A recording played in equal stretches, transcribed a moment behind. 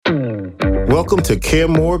Welcome to Care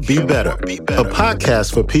More, Be Better, a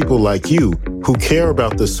podcast for people like you who care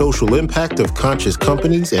about the social impact of conscious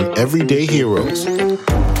companies and everyday heroes.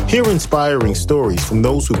 Hear inspiring stories from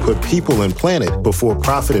those who put people and planet before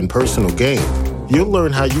profit and personal gain. You'll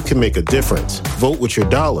learn how you can make a difference, vote with your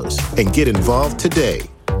dollars, and get involved today.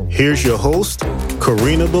 Here's your host,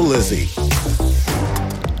 Karina Belizzi.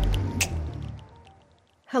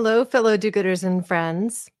 Hello, fellow do-gooders and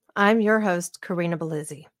friends. I'm your host, Karina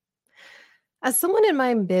Belizzi. As someone in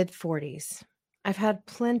my mid-40s, I've had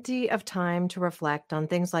plenty of time to reflect on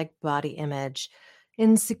things like body image,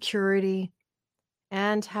 insecurity,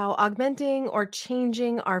 and how augmenting or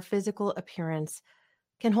changing our physical appearance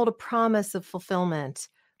can hold a promise of fulfillment,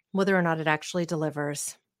 whether or not it actually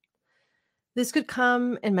delivers. This could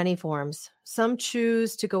come in many forms. Some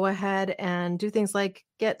choose to go ahead and do things like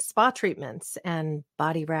get spa treatments and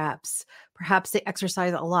body wraps. Perhaps they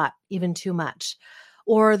exercise a lot, even too much.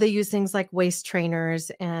 Or they use things like waist trainers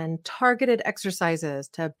and targeted exercises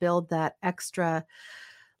to build that extra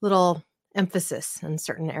little emphasis in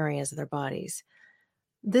certain areas of their bodies.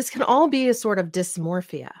 This can all be a sort of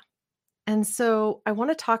dysmorphia. And so I want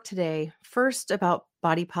to talk today first about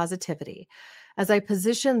body positivity as I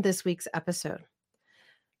position this week's episode.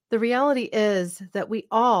 The reality is that we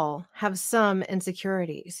all have some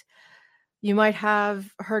insecurities. You might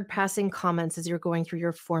have heard passing comments as you're going through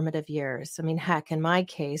your formative years. I mean, heck, in my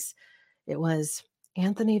case, it was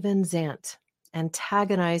Anthony Van Zandt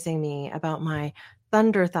antagonizing me about my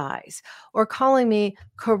thunder thighs or calling me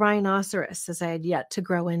rhinoceros as I had yet to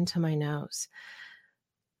grow into my nose.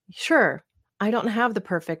 Sure, I don't have the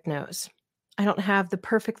perfect nose. I don't have the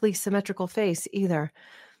perfectly symmetrical face either.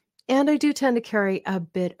 And I do tend to carry a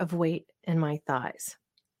bit of weight in my thighs.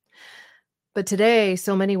 But today,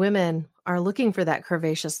 so many women are looking for that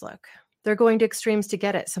curvaceous look. They're going to extremes to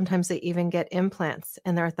get it. Sometimes they even get implants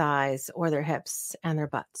in their thighs or their hips and their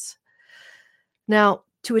butts. Now,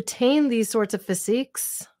 to attain these sorts of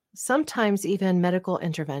physiques, sometimes even medical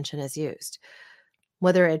intervention is used,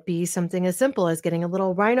 whether it be something as simple as getting a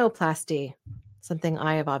little rhinoplasty, something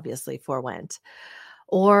I have obviously forewent,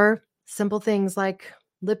 or simple things like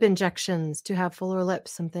lip injections to have fuller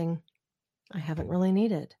lips, something I haven't really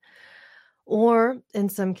needed. Or in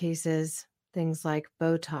some cases, things like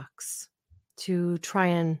Botox to try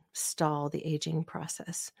and stall the aging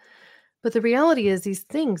process. But the reality is these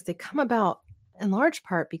things, they come about in large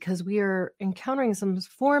part because we are encountering some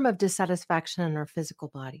form of dissatisfaction in our physical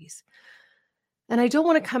bodies. And I don't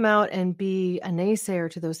want to come out and be a naysayer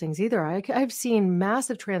to those things either. I've seen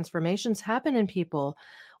massive transformations happen in people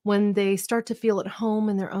when they start to feel at home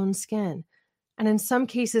in their own skin. And in some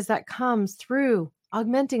cases, that comes through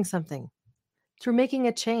augmenting something, through making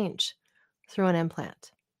a change, through an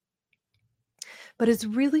implant. But it's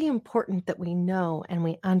really important that we know and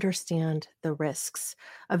we understand the risks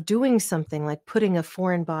of doing something like putting a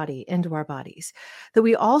foreign body into our bodies, that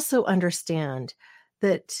we also understand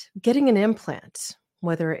that getting an implant,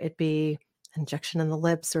 whether it be injection in the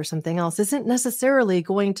lips or something else, isn't necessarily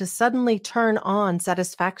going to suddenly turn on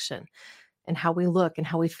satisfaction in how we look and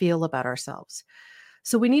how we feel about ourselves.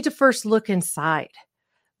 So we need to first look inside.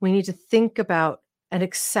 We need to think about and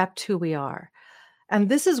accept who we are. And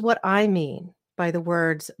this is what I mean by the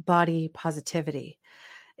words body positivity.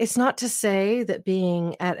 It's not to say that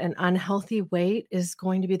being at an unhealthy weight is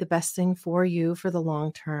going to be the best thing for you for the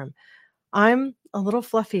long term. I'm a little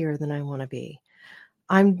fluffier than I want to be.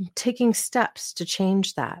 I'm taking steps to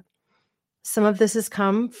change that. Some of this has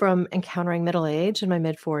come from encountering middle age in my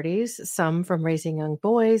mid-40s, some from raising young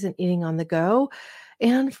boys and eating on the go,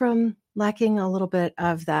 and from lacking a little bit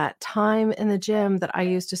of that time in the gym that I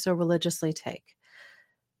used to so religiously take.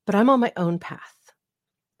 But I'm on my own path.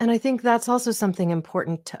 And I think that's also something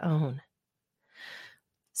important to own.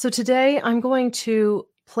 So today I'm going to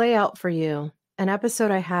play out for you an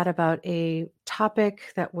episode I had about a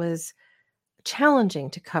topic that was challenging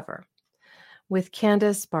to cover with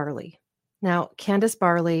Candice Barley. Now, Candice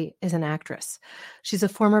Barley is an actress. She's a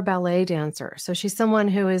former ballet dancer. So she's someone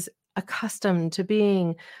who is accustomed to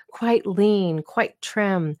being quite lean, quite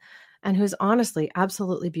trim, and who's honestly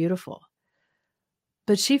absolutely beautiful.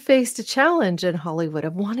 But she faced a challenge in Hollywood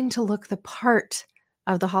of wanting to look the part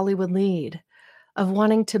of the Hollywood lead, of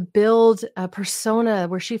wanting to build a persona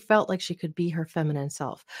where she felt like she could be her feminine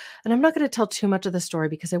self. And I'm not going to tell too much of the story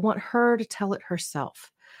because I want her to tell it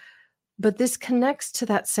herself. But this connects to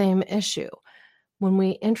that same issue. When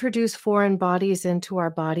we introduce foreign bodies into our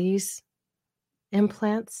bodies,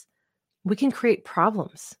 implants, we can create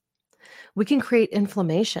problems. We can create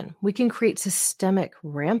inflammation. We can create systemic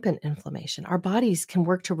rampant inflammation. Our bodies can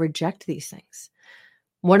work to reject these things.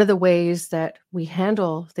 One of the ways that we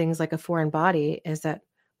handle things like a foreign body is that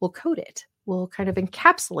we'll coat it. We'll kind of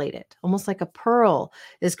encapsulate it, almost like a pearl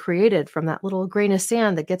is created from that little grain of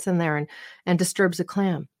sand that gets in there and disturbs a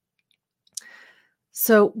clam.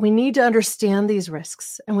 So we need to understand these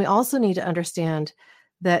risks. And we also need to understand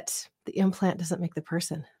that the implant doesn't make the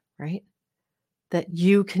person, right? That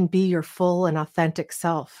you can be your full and authentic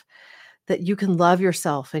self, that you can love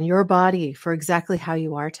yourself and your body for exactly how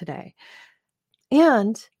you are today.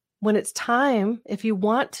 And when it's time, if you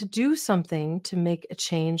want to do something to make a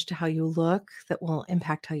change to how you look that will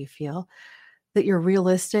impact how you feel, that you're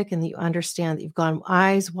realistic and that you understand that you've gone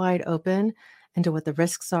eyes wide open into what the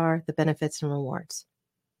risks are, the benefits and rewards.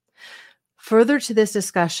 Further to this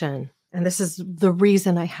discussion, and this is the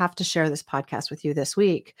reason I have to share this podcast with you this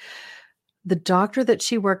week, the doctor that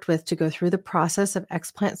she worked with to go through the process of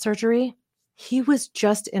explant surgery, he was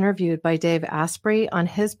just interviewed by Dave Asprey on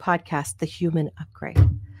his podcast, The Human Upgrade.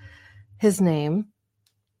 His name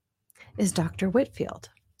is Dr. Whitfield.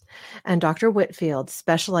 And Dr. Whitfield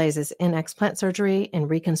specializes in explant surgery and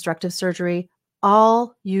reconstructive surgery,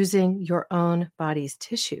 all using your own body's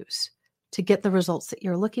tissues to get the results that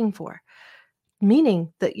you're looking for.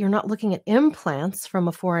 Meaning that you're not looking at implants from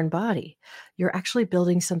a foreign body. You're actually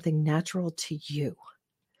building something natural to you.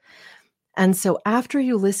 And so after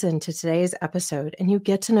you listen to today's episode and you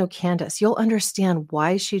get to know Candice, you'll understand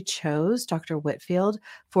why she chose Dr. Whitfield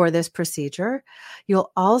for this procedure.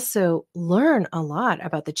 You'll also learn a lot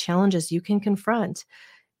about the challenges you can confront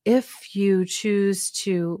if you choose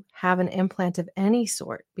to have an implant of any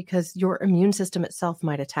sort, because your immune system itself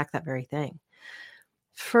might attack that very thing.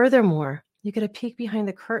 Furthermore, you get a peek behind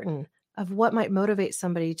the curtain of what might motivate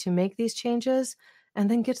somebody to make these changes and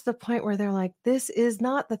then get to the point where they're like, this is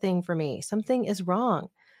not the thing for me. Something is wrong.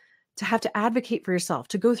 To have to advocate for yourself,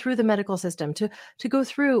 to go through the medical system, to go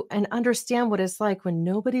through and understand what it's like when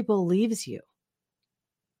nobody believes you.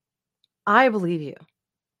 I believe you.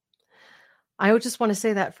 I would just want to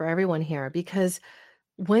say that for everyone here, because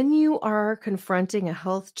when you are confronting a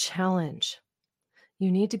health challenge,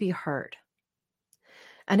 you need to be heard.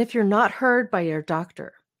 And if you're not heard by your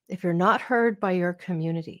doctor, if you're not heard by your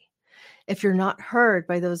community, if you're not heard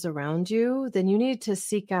by those around you, then you need to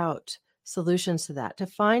seek out solutions to that, to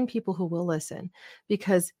find people who will listen.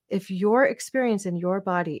 Because if your experience in your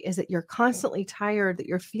body is that you're constantly tired, that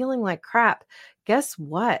you're feeling like crap, guess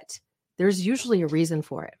what? There's usually a reason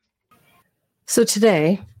for it. So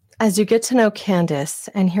today, as you get to know Candice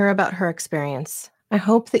and hear about her experience, I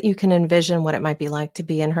hope that you can envision what it might be like to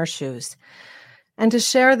be in her shoes and to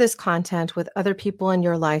share this content with other people in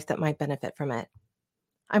your life that might benefit from it.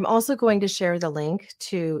 I'm also going to share the link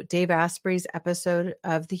to Dave Asprey's episode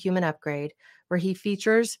of The Human Upgrade, where he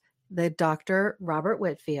features the Dr. Robert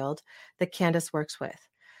Whitfield that Candice works with.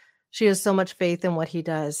 She has so much faith in what he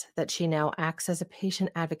does that she now acts as a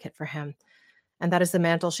patient advocate for him. And that is the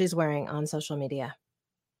mantle she's wearing on social media.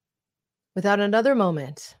 Without another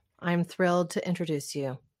moment, I'm thrilled to introduce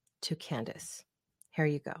you to Candice. Here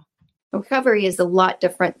you go. Recovery is a lot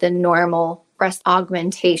different than normal breast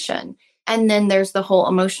augmentation. And then there's the whole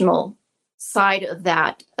emotional side of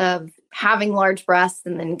that, of having large breasts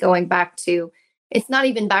and then going back to, it's not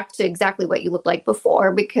even back to exactly what you looked like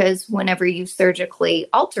before, because whenever you surgically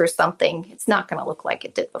alter something, it's not going to look like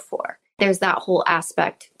it did before. There's that whole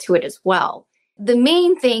aspect to it as well. The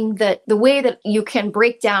main thing, that the way that you can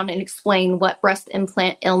break down and explain what breast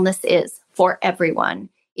implant illness is for everyone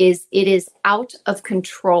is it is out of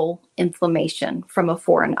control inflammation from a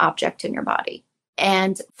foreign object in your body.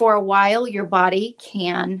 And for a while, your body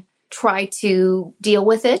can try to deal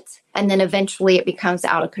with it, and then eventually it becomes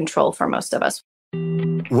out of control for most of us.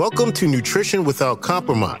 Welcome to Nutrition Without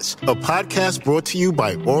Compromise, a podcast brought to you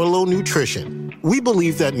by Orlo Nutrition. We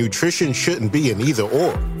believe that nutrition shouldn't be an either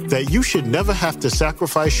or, that you should never have to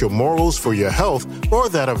sacrifice your morals for your health or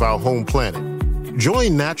that of our home planet.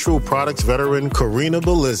 Join natural products veteran Karina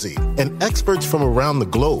Belizzi and experts from around the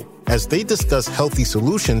globe as they discuss healthy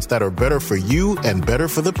solutions that are better for you and better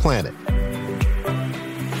for the planet.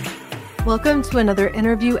 Welcome to another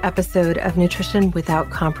interview episode of Nutrition Without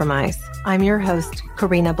Compromise. I'm your host,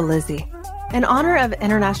 Karina Belizzi. In honor of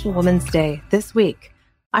International Women's Day this week,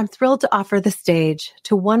 I'm thrilled to offer the stage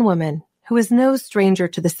to one woman who is no stranger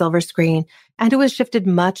to the silver screen and who has shifted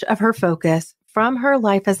much of her focus from her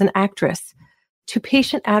life as an actress to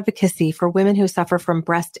patient advocacy for women who suffer from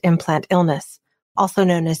breast implant illness, also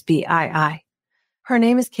known as BII. Her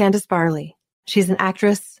name is Candice Barley. She's an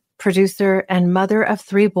actress, producer, and mother of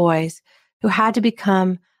 3 boys who had to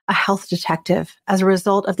become a health detective as a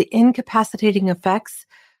result of the incapacitating effects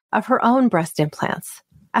of her own breast implants.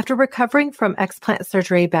 After recovering from explant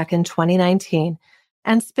surgery back in 2019,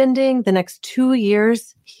 And spending the next 2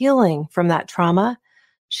 years healing from that trauma,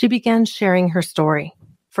 she began sharing her story,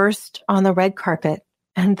 first on the red carpet,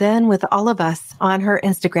 and then with all of us on her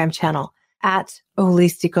Instagram channel at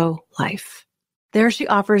Holistico Life. There she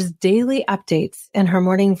offers daily updates in her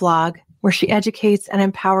morning vlog where she educates and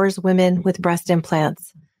empowers women with breast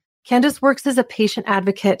implants. Candice works as a patient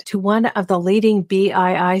advocate to one of the leading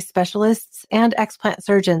BII specialists and explant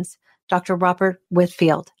surgeons, Dr. Robert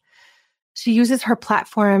Whitfield. She uses her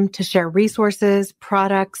platform to share resources,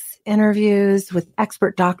 products, interviews with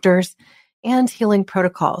expert doctors, and healing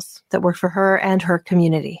protocols that work for her and her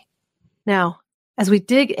community. Now, as we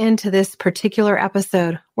dig into this particular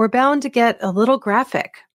episode, we're bound to get a little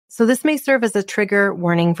graphic, so this may serve as a trigger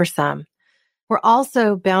warning for some. We're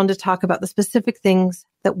also bound to talk about the specific things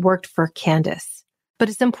that worked for Candice. But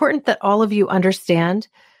it's important that all of you understand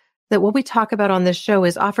that what we talk about on this show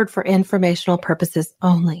is offered for informational purposes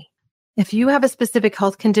only. If you have a specific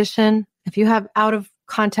health condition, if you have out of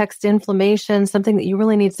context inflammation, something that you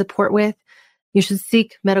really need support with, you should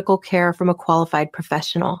seek medical care from a qualified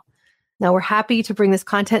professional. Now, we're happy to bring this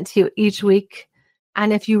content to you each week.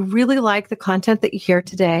 And if you really like the content that you hear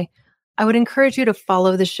today, I would encourage you to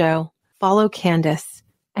follow the show, follow Candice,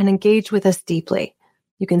 and engage with us deeply.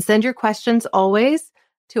 You can send your questions always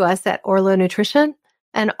to us at Orlo Nutrition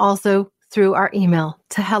and also through our email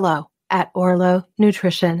to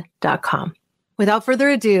hello@orlonutrition.com. Without further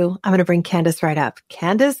ado, I'm going to bring Candice right up.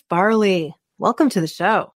 Candice Barley, welcome to the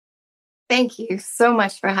show. Thank you so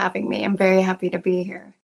much for having me. I'm very happy to be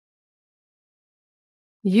here.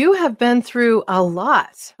 You have been through a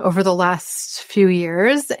lot over the last few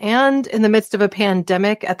years and in the midst of a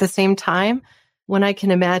pandemic at the same time, when I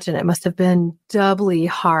can imagine it must have been doubly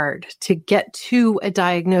hard to get to a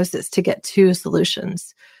diagnosis, to get to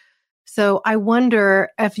solutions. So I wonder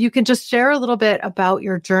if you can just share a little bit about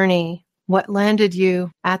your journey, what landed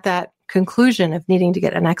you at that conclusion of needing to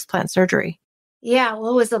get an explant surgery. Yeah,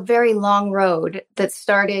 well, it was a very long road that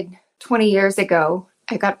started 20 years ago.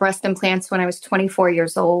 I got breast implants when I was 24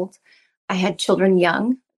 years old. I had children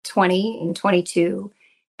young, 20 and 22,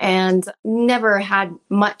 and never had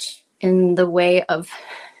much in the way of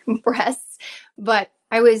breasts. But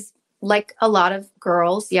I was, like a lot of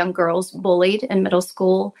girls, young girls, bullied in middle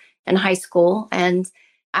school and high school. And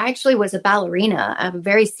I actually was a ballerina, a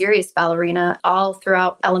very serious ballerina, all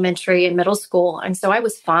throughout elementary and middle school. And so I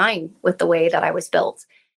was fine with the way that I was built.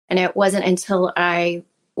 And it wasn't until I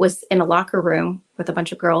was in a locker room with a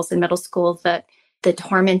bunch of girls in middle school that the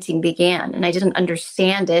tormenting began. And I didn't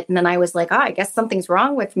understand it. And then I was like, I guess something's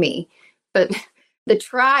wrong with me. But the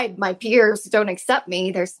tribe, my peers, don't accept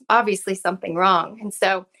me. There's obviously something wrong. And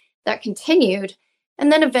so that continued.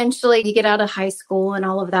 And then eventually you get out of high school and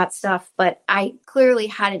all of that stuff. But I clearly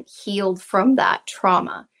hadn't healed from that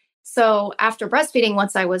trauma. So after breastfeeding,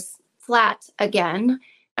 once I was flat again,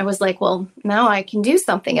 I was like, well, now I can do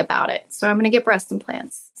something about it. So I'm going to get breast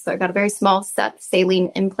implants. So I got a very small set of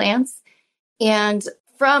saline implants. And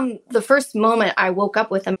from the first moment I woke up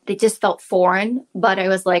with them, they just felt foreign. But I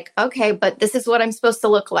was like, okay, but this is what I'm supposed to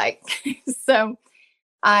look like. So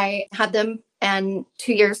I had them, and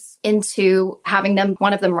 2 years into having them,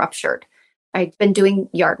 one of them ruptured. I'd been doing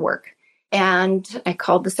yard work. And I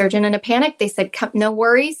called the surgeon in a panic. They said, no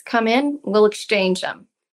worries, come in, we'll exchange them.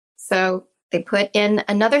 So they put in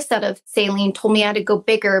another set of saline, told me I had to go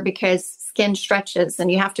bigger because skin stretches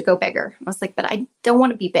and you have to go bigger. I was like, but I don't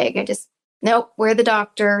want to be big. Nope, we're the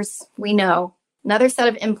doctors. We know. Another set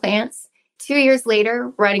of implants. 2 years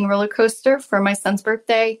later, riding a roller coaster for my son's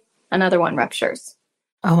birthday, another one ruptures.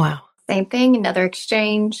 Oh, wow. Same thing, another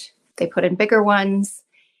exchange. They put in bigger ones.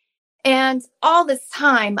 And all this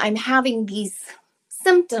time, I'm having these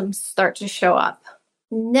symptoms start to show up.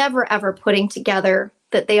 Never, ever putting together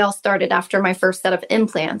that they all started after my first set of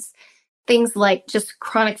implants. Things like just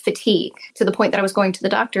chronic fatigue, to the point that I was going to the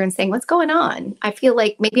doctor and saying, what's going on? I feel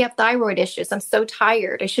like maybe I have thyroid issues. I'm so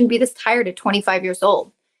tired. I shouldn't be this tired at 25 years old.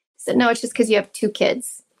 I said, no, it's just because you have 2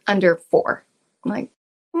 kids under 4. I'm like,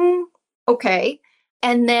 okay.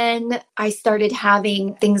 And then I started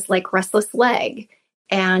having things like restless leg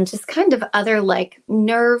and just kind of other like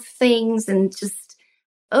nerve things and just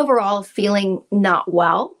overall feeling not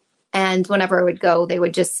well. And whenever I would go, they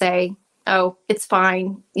would just say, oh, it's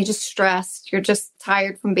fine. You're just stressed. You're just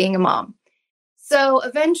tired from being a mom. So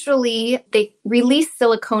eventually they released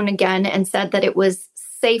silicone again and said that it was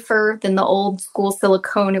safer than the old school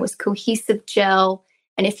silicone. It was cohesive gel.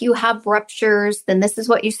 And if you have ruptures, then this is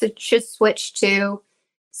what you should switch to.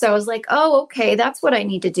 So I was like, oh, okay, that's what I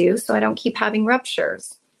need to do so I don't keep having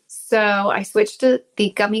ruptures. So I switched to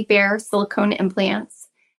the gummy bear silicone implants.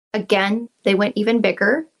 Again, they went even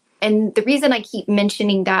bigger. And the reason I keep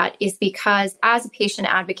mentioning that is because as a patient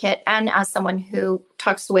advocate and as someone who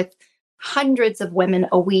talks with hundreds of women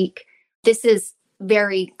a week, this is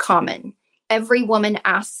very common. Every woman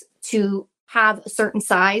asks to have a certain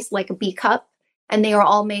size, like a B cup, and they are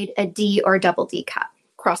all made a D or a double D cup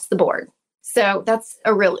across the board. So that's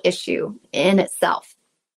a real issue in itself.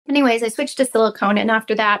 Anyways, I switched to silicone, and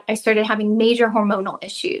after that, I started having major hormonal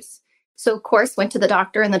issues. So, of course, went to the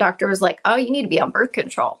doctor, and the doctor was like, oh, you need to be on birth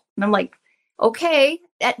control. And I'm like, okay.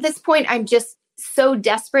 At this point, I'm just so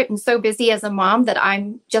desperate and so busy as a mom that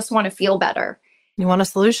I just want to feel better. You want a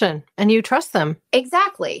solution, and you trust them.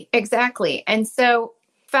 Exactly. And so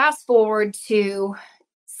fast forward to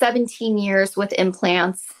 17 years with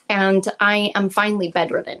implants, and I am finally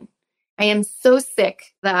bedridden. I am so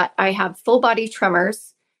sick that I have full body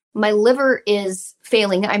tremors. My liver is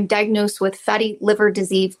failing. I'm diagnosed with fatty liver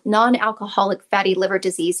disease, non-alcoholic fatty liver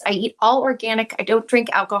disease. I eat all organic. I don't drink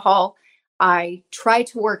alcohol. I tried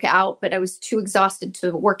to work out, but I was too exhausted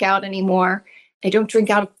to work out anymore. I don't drink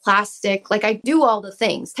out of plastic. Like, I do all the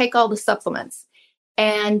things, take all the supplements,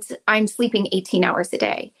 and I'm sleeping 18 hours a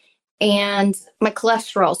day. And my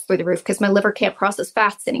cholesterol's through the roof because my liver can't process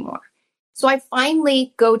fats anymore. So I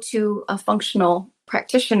finally go to a functional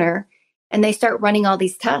practitioner, and they start running all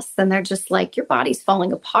these tests, and they're just like, your body's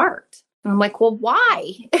falling apart. And I'm like, well,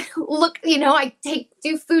 why? Look, I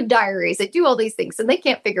do food diaries. I do all these things, and they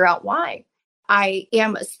can't figure out why. I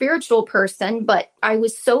am a spiritual person, but I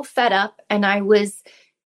was so fed up, and I was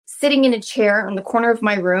sitting in a chair in the corner of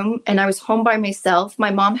my room, and I was home by myself.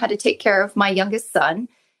 My mom had to take care of my youngest son.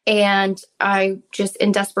 And I just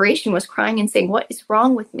in desperation was crying and saying, what is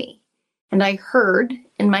wrong with me? And I heard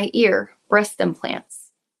in my ear, breast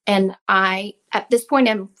implants. And at this point,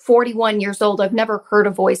 I'm 41 years old. I've never heard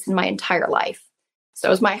a voice in my entire life. So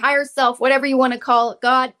it was my higher self, whatever you want to call it,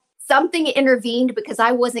 God, something intervened because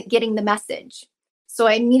I wasn't getting the message. So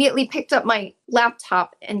I immediately picked up my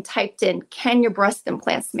laptop and typed in, can your breast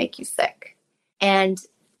implants make you sick? And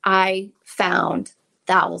I found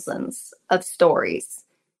thousands of stories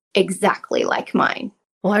exactly like mine.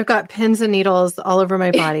 Well, I've got pins and needles all over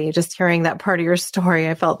my body. Just hearing that part of your story,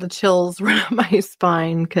 I felt the chills run up my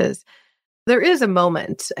spine because there is a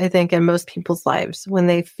moment, I think, in most people's lives when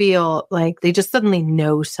they feel like they just suddenly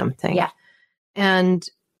know something. Yeah. And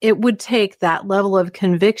it would take that level of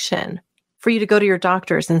conviction for you to go to your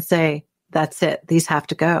doctors and say, that's it, these have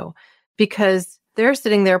to go. Because they're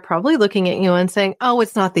sitting there probably looking at you and saying, oh,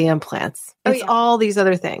 it's not the implants. It's all these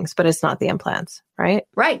other things, but it's not the implants, right?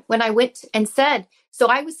 Right. When I went and said, so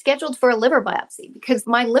I was scheduled for a liver biopsy because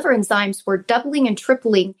my liver enzymes were doubling and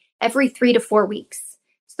tripling every 3 to 4 weeks.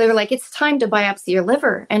 So they're like, it's time to biopsy your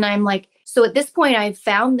liver. And I'm like, so at this point, I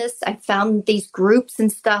found these groups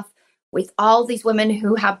and stuff with all these women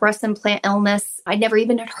who have breast implant illness. I never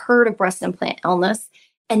even had heard of breast implant illness,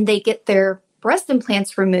 and they get their breast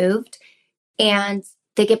implants removed and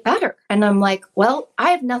they get better. And I'm like, well,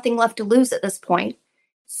 I have nothing left to lose at this point.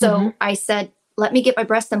 So I said, let me get my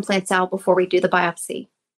breast implants out before we do the biopsy.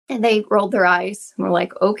 And they rolled their eyes and were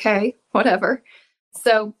like, okay, whatever.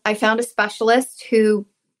 So I found a specialist who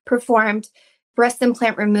performed breast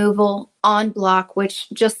implant removal en bloc, which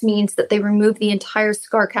just means that they remove the entire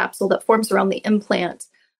scar capsule that forms around the implant.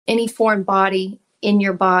 Any foreign body in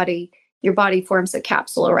your body forms a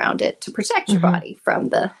capsule around it to protect your body from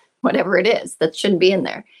the whatever it is that shouldn't be in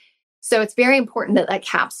there. So it's very important that that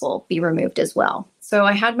capsule be removed as well. So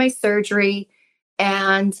I had my surgery,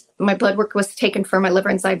 and my blood work was taken for my liver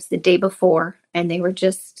enzymes the day before, and they were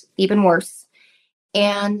just even worse.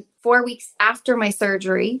 And 4 weeks after my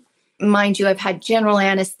surgery, mind you, I've had general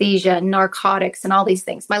anesthesia, narcotics, and all these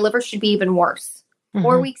things. My liver should be even worse.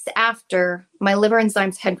 4 weeks after, my liver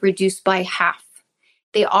enzymes had reduced by half.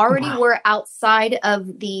 They already were outside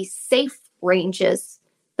of the safe ranges,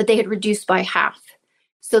 but they had reduced by half.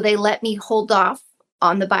 So they let me hold off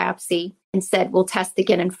on the biopsy and said, we'll test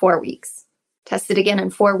again in 4 weeks. Tested again in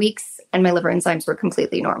 4 weeks, and my liver enzymes were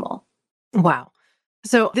completely normal. Wow.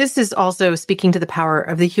 So this is also speaking to the power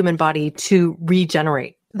of the human body to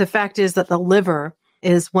regenerate. The fact is that the liver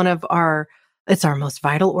is it's our most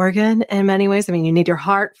vital organ in many ways. I mean, you need your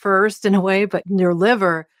heart first in a way, but your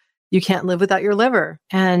liver, you can't live without your liver.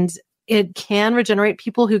 And it can regenerate.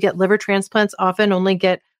 People who get liver transplants often only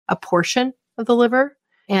get a portion of the liver,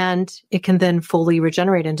 and it can then fully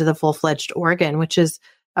regenerate into the full-fledged organ, which is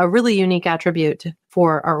a really unique attribute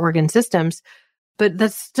for our organ systems. But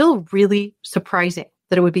that's still really surprising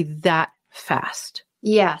that it would be that fast.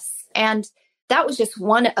 Yes. And that was just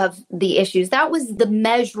one of the issues. That was the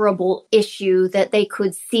measurable issue that they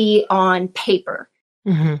could see on paper.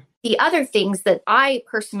 The other things that I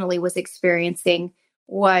personally was experiencing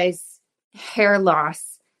was hair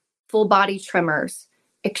loss, full body tremors,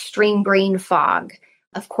 extreme brain fog,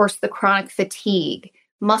 of course, the chronic fatigue,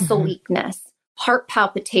 muscle weakness, heart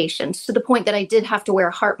palpitations, to the point that I did have to wear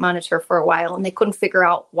a heart monitor for a while, and they couldn't figure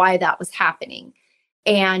out why that was happening.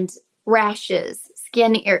 And rashes,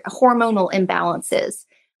 hormonal imbalances,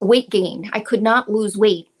 weight gain. I could not lose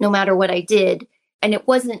weight no matter what I did. And it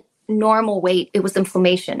wasn't normal weight. It was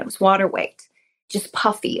inflammation. It was water weight, just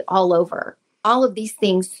puffy all over. All of these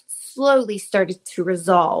things slowly started to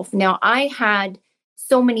resolve. Now, I had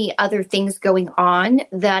so many other things going on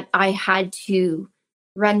that I had to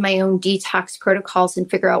run my own detox protocols and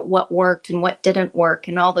figure out what worked and what didn't work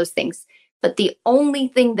and all those things. But the only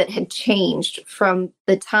thing that had changed from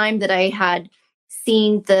the time that I had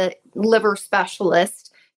seen the liver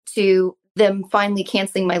specialist to them finally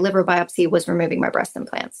canceling my liver biopsy was removing my breast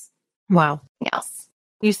implants. Wow. Nothing else.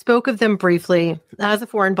 You spoke of them briefly as a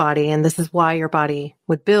foreign body, and this is why your body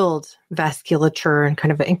would build vasculature and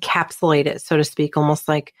kind of encapsulate it, so to speak, almost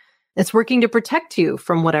like it's working to protect you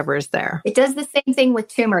from whatever is there. It does the same thing with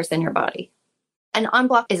tumors in your body. An en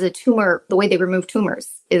bloc is a tumor. The way they remove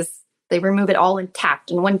tumors is they remove it all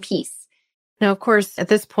intact in one piece. Now, of course, at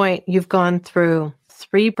this point, you've gone through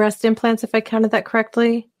 3 breast implants, if I counted that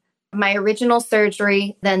correctly. My original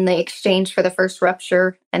surgery, then the exchange for the first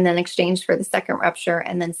rupture, and then exchange for the second rupture,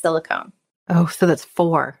 and then silicone. Oh, so that's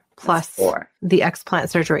 4 plus 4. The explant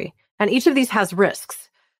surgery. And each of these has risks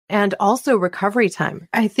and also recovery time.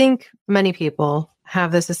 I think many people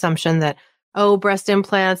have this assumption that, oh, breast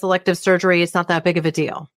implants, elective surgery, it's not that big of a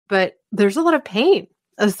deal. But there's a lot of pain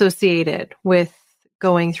associated with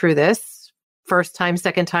going through this first time,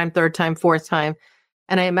 second time, third time, fourth time.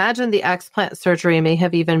 And I imagine the explant surgery may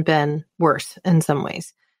have even been worse in some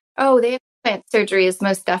ways. Oh, the implant surgery is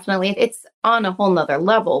most definitely, it's on a whole nother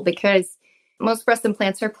level because most breast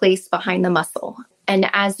implants are placed behind the muscle. And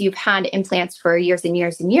as you've had implants for years and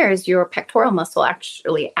years and years, your pectoral muscle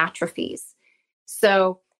actually atrophies.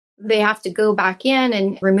 So they have to go back in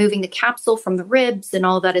and removing the capsule from the ribs and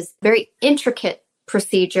all that is very intricate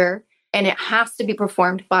procedure. And it has to be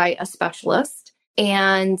performed by a specialist.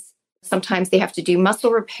 And sometimes they have to do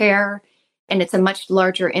muscle repair, and it's a much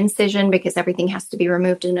larger incision because everything has to be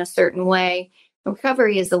removed in a certain way.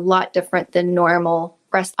 Recovery is a lot different than normal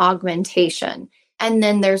breast augmentation. And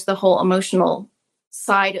then there's the whole emotional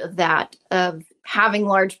side of that, of having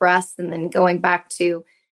large breasts and then going back to,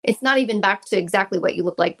 it's not even back to exactly what you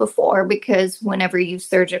looked like before, because whenever you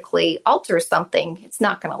surgically alter something, it's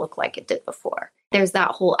not going to look like it did before. There's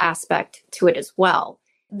that whole aspect to it as well.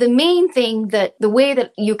 The main thing that the way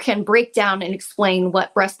that you can break down and explain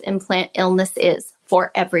what breast implant illness is for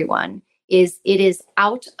everyone is it is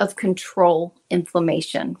out of control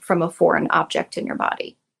inflammation from a foreign object in your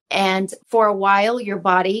body. And for a while, your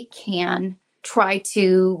body can try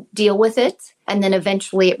to deal with it. And then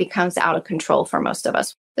eventually it becomes out of control for most of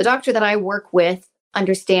us. The doctor that I work with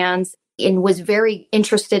understands and was very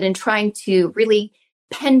interested in trying to really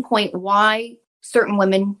pinpoint why certain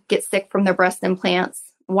women get sick from their breast implants,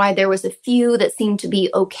 why there was a few that seemed to be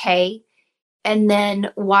okay, and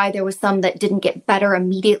then why there was some that didn't get better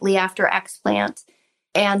immediately after explant.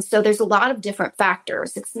 And so there's a lot of different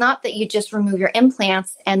factors. It's not that you just remove your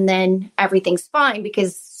implants and then everything's fine,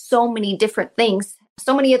 because so many different things,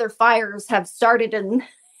 so many other fires have started in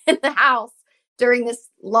the house during this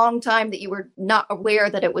long time that you were not aware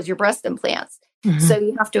that it was your breast implants. Mm-hmm. So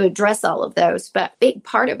you have to address all of those. But a big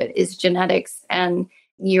part of it is genetics and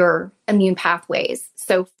your immune pathways.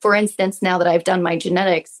 So for instance, now that I've done my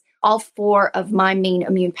genetics, all 4 of my main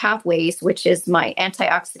immune pathways, which is my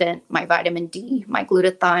antioxidant, my vitamin D, my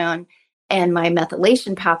glutathione, and my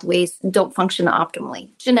methylation pathways, don't function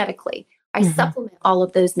optimally genetically. I supplement all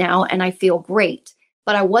of those now and I feel great,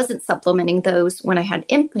 but I wasn't supplementing those when I had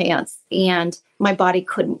implants and my body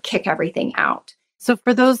couldn't kick everything out. So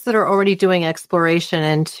for those that are already doing exploration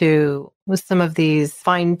into with some of these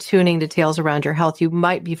fine-tuning details around your health, you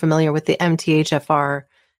might be familiar with the MTHFR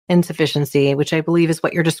insufficiency, which I believe is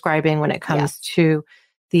what you're describing when it comes to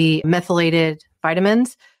the methylated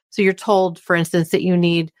vitamins. So you're told, for instance, that you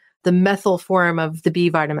need the methyl form of the B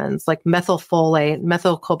vitamins, like methylfolate,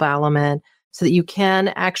 methylcobalamin, so that you can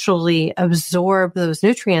actually absorb those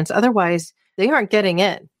nutrients. Otherwise, they aren't getting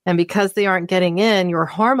in. And because they aren't getting in, your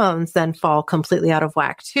hormones then fall completely out of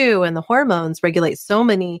whack too. And the hormones regulate so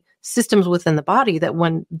many systems within the body that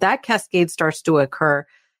when that cascade starts to occur,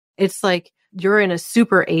 it's like you're in a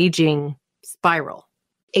super aging spiral.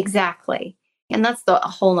 Exactly. And that's the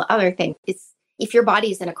whole other thing. It's if your body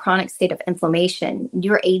is in a chronic state of inflammation,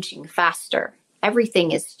 you're aging faster.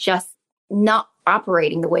 Everything is just not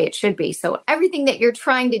operating the way it should be. So everything that you're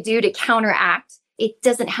trying to do to counteract it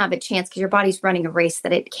doesn't have a chance because your body's running a race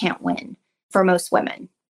that it can't win for most women.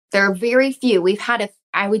 There are very few. We've had,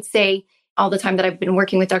 I would say, all the time that I've been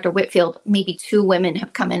working with Dr. Whitfield, maybe 2 women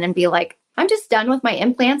have come in and be like, I'm just done with my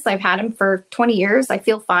implants. I've had them for 20 years. I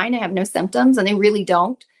feel fine. I have no symptoms. And they really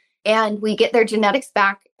don't. And we get their genetics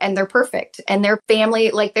back and they're perfect. And their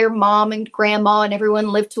family, like their mom and grandma and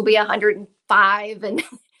everyone lived to be 105. And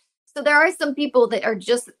so there are some people that are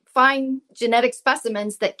just fine genetic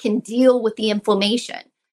specimens that can deal with the inflammation.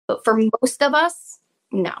 But for most of us,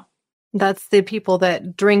 no. That's the people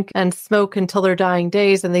that drink and smoke until their dying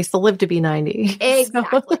days and they still live to be 90.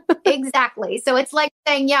 Exactly. Exactly. So it's like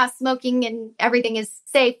saying, yeah, smoking and everything is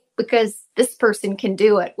safe because this person can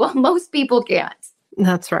do it. Well, most people can't.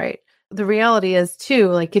 That's right. The reality is too,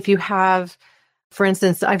 like if you have, for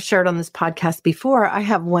instance, I've shared on this podcast before, I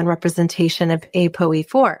have one representation of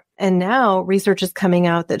ApoE4. And now research is coming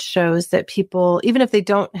out that shows that people, even if they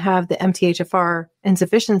don't have the MTHFR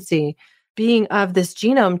insufficiency, being of this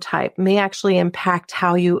genome type may actually impact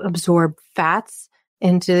how you absorb fats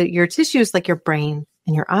into your tissues, like your brain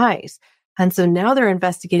and your eyes. And so now they're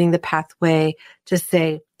investigating the pathway to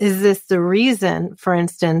say, is this the reason, for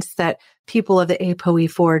instance, that people of the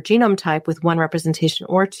ApoE4 genome type with one representation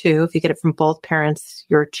or 2, if you get it from both parents,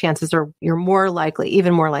 your chances are you're more likely,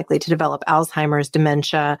 even more likely to develop Alzheimer's,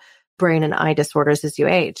 dementia, brain and eye disorders as you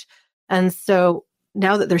age. And so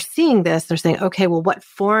now that they're seeing this, they're saying, okay, well, what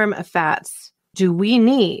form of fats do we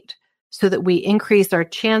need so that we increase our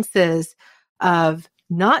chances of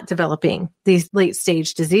not developing these late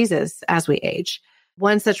stage diseases as we age?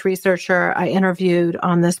 One such researcher I interviewed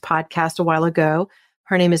on this podcast a while ago,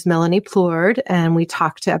 her name is Melanie Plourde, and we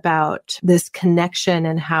talked about this connection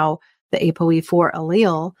and how the ApoE4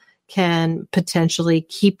 allele can potentially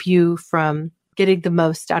keep you from getting the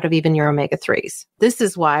most out of even your omega-3s. This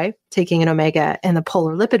is why taking an omega in the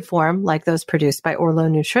polar lipid form, like those produced by Orlo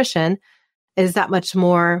Nutrition, is that much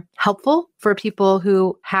more helpful for people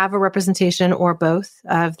who have a representation or both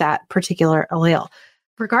of that particular allele.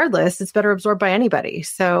 Regardless, it's better absorbed by anybody.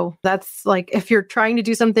 So that's like, if you're trying to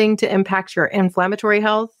do something to impact your inflammatory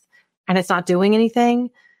health and it's not doing anything,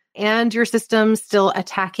 and your system's still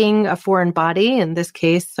attacking a foreign body, in this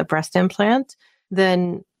case, a breast implant,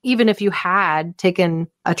 then even if you had taken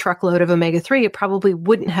a truckload of omega-3, it probably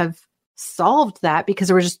wouldn't have solved that because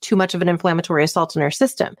there was just too much of an inflammatory assault in our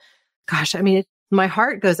system. Gosh, I mean, my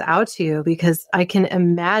heart goes out to you because I can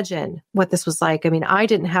imagine what this was like. I mean, I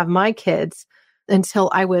didn't have my kids until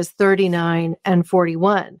I was 39 and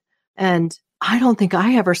 41. And I don't think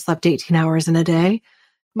I ever slept 18 hours in a day.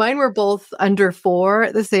 Mine were both under 4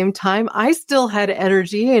 at the same time. I still had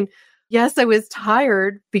energy. And yes, I was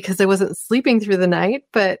tired because I wasn't sleeping through the night,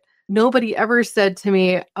 but nobody ever said to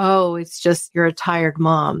me, oh, it's just you're a tired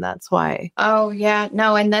mom. That's why. Oh, yeah.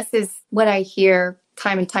 No. And this is what I hear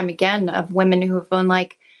time and time again of women who have been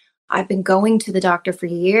like, I've been going to the doctor for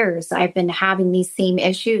years. I've been having these same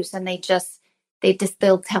issues. And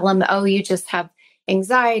they'll tell them, oh, you just have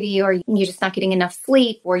anxiety, or you're just not getting enough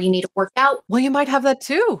sleep, or you need to work out. Well, you might have that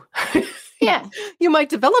too. Yeah. You might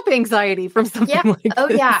develop anxiety from something like this. Oh,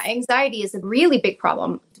 yeah. Anxiety is a really big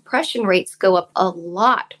problem. Depression rates go up a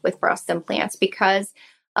lot with breast implants because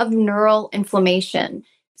of neural inflammation.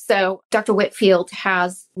 So Dr. Whitfield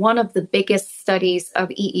has one of the biggest studies of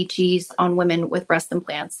EEGs on women with breast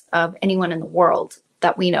implants of anyone in the world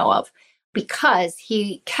that we know of, because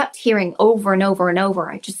he kept hearing over and over and over,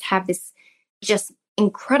 I just have this just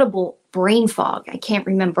incredible brain fog. I can't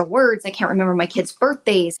remember words. I can't remember my kids'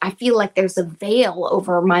 birthdays. I feel like there's a veil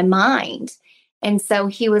over my mind. And so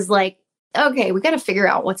he was like, okay, we got to figure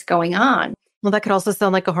out what's going on. Well, that could also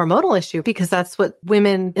sound like a hormonal issue because that's what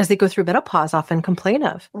women, as they go through menopause, often complain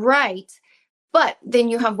of. Right. But then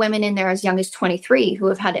you have women in there as young as 23 who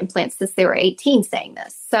have had implants since they were 18 saying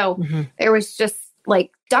this. So there was just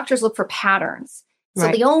like, doctors look for patterns.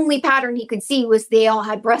 So the only pattern he could see was they all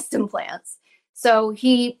had breast implants. So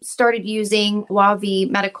he started using Wavi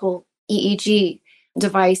medical EEG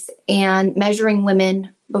device and measuring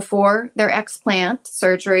women before their explant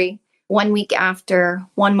surgery, 1 week after,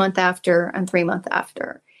 1 month after, and 3 months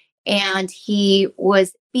after. And he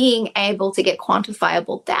was being able to get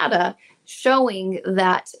quantifiable data showing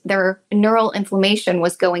that their neural inflammation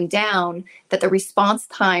was going down, that the response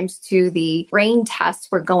times to the brain tests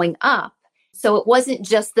were going up. So it wasn't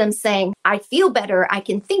just them saying, I feel better, I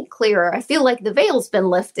can think clearer, I feel like the veil's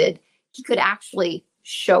been lifted. He could actually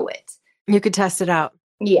show it. You could test it out.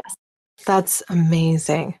 Yes. That's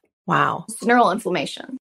amazing. Wow. It's neural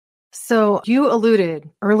inflammation. So you alluded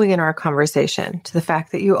early in our conversation to the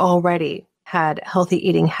fact that you already had healthy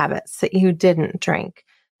eating habits, that you didn't drink,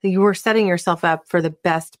 you were setting yourself up for the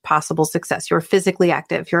best possible success. You're physically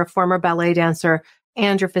active. You're a former ballet dancer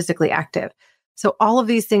and you're physically active. So all of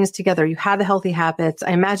these things together, you had the healthy habits.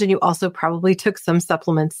 I imagine you also probably took some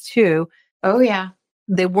supplements too. Oh, yeah.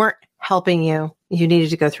 They weren't helping you. You needed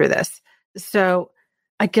to go through this. So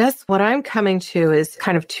I guess what I'm coming to is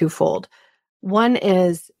kind of twofold. One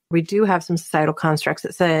is we do have some societal constructs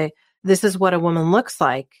that say this is what a woman looks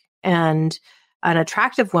like. And an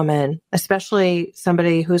attractive woman, especially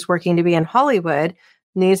somebody who's working to be in Hollywood,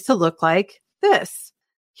 needs to look like this.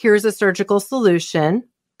 Here's a surgical solution.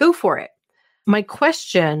 Go for it. My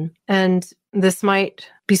question, and this might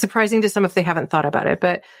be surprising to some if they haven't thought about it,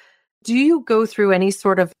 but do you go through any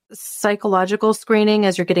sort of psychological screening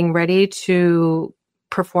as you're getting ready to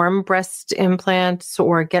perform breast implants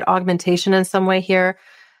or get augmentation in some way here?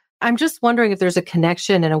 I'm just wondering if there's a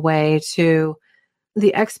connection in a way to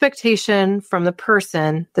the expectation from the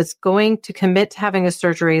person that's going to commit to having a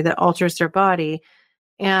surgery that alters their body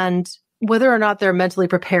and whether or not they're mentally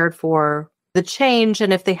prepared for the change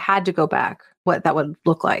and if they had to go back, what that would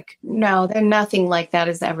look like. No, nothing like that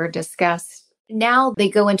is ever discussed. Now they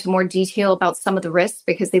go into more detail about some of the risks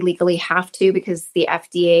because they legally have to, because the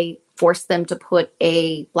FDA forced them to put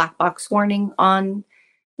a black box warning on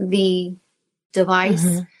the device.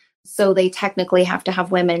 Mm-hmm. So they technically have to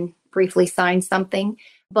have women briefly sign something.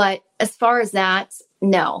 But as far as that,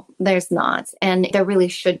 no, there's not. And there really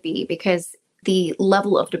should be, because the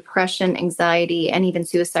level of depression, anxiety, and even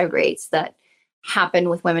suicide rates that happen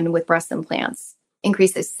with women with breast implants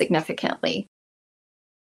increases significantly.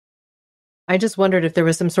 I just wondered if there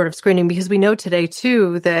was some sort of screening, because we know today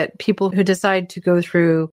too that people who decide to go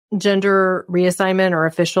through gender reassignment or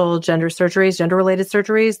official gender surgeries, gender-related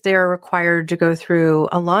surgeries, they're required to go through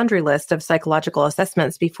a laundry list of psychological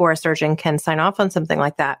assessments before a surgeon can sign off on something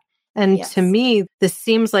like that. And yes, to me, this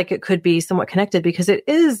seems like it could be somewhat connected because it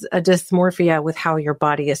is a dysmorphia with how your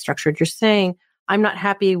body is structured. You're saying, I'm not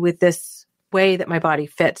happy with this way that my body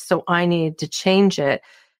fits, so I need to change it.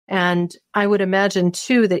 And I would imagine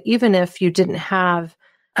too that even if you didn't have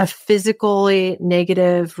a physically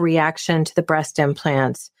negative reaction to the breast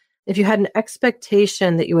implants, if you had an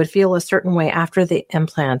expectation that you would feel a certain way after the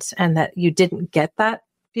implants and that you didn't get that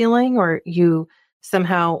feeling, or you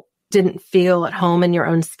somehow didn't feel at home in your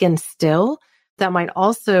own skin still, that might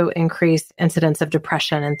also increase incidence of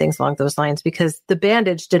depression and things along those lines because the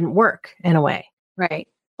bandage didn't work in a way. Right.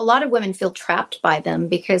 A lot of women feel trapped by them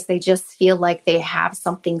because they just feel like they have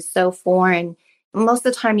something so foreign. Most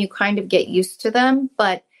of the time you kind of get used to them,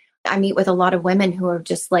 but I meet with a lot of women who are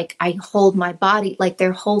just like, I hold my body, like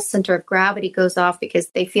their whole center of gravity goes off because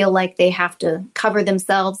they feel like they have to cover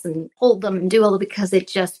themselves and hold them and do all because it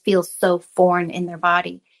just feels so foreign in their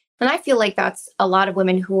body. And I feel like that's a lot of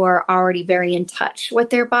women who are already very in touch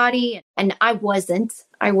with their body. And I wasn't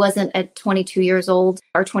at 22 years old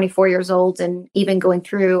or 24 years old. And even going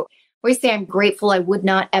through, I always say I'm grateful I would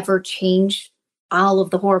not ever change all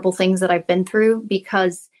of the horrible things that I've been through,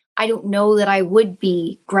 because I don't know that I would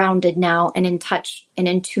be grounded now and in touch and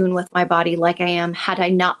in tune with my body like I am had I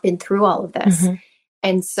not been through all of this. Mm-hmm.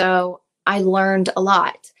 And so I learned a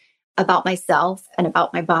lot about myself and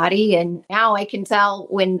about my body. And now I can tell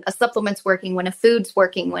when a supplement's working, when a food's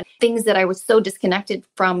working, when things that I was so disconnected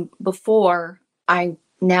from before, I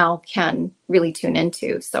now can really tune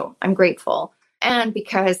into. So I'm grateful. And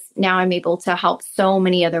because now I'm able to help so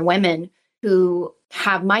many other women who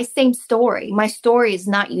have my same story. My story is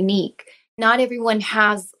not unique. Not everyone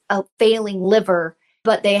has a failing liver,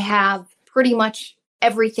 but they have pretty much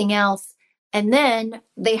everything else. And then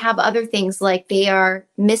they have other things like they are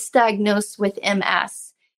misdiagnosed with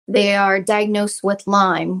MS. They are diagnosed with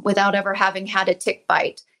Lyme without ever having had a tick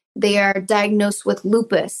bite. They are diagnosed with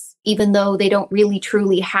lupus, even though they don't really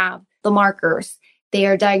truly have the markers. They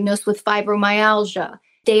are diagnosed with fibromyalgia.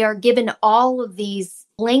 They are given all of these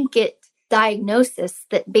blanket diagnosis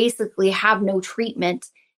that basically have no treatment.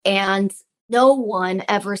 And no one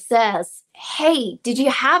ever says, hey, did you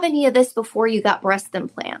have any of this before you got breast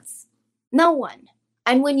implants? No one.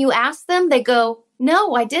 And when you ask them, they go,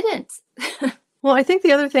 no, I didn't. Well, I think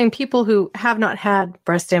the other thing people who have not had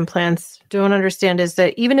breast implants don't understand is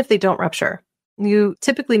that even if they don't rupture, you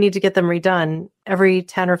typically need to get them redone every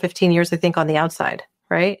 10 or 15 years, I think, on the outside,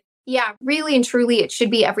 right? Yeah, really and truly, it should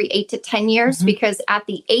be every 8 to 10 years, mm-hmm. because at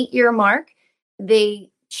the 8-year mark, the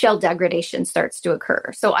shell degradation starts to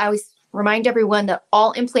occur. So I always remind everyone that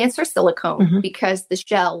all implants are silicone, mm-hmm. because the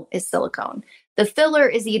shell is silicone. The filler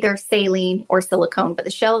is either saline or silicone, but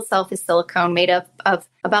the shell itself is silicone made up of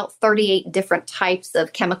about 38 different types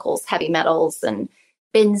of chemicals, heavy metals and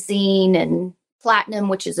benzene and platinum,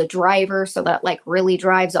 which is a driver. So that like really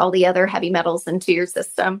drives all the other heavy metals into your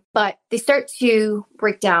system. But they start to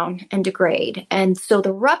break down and degrade. And so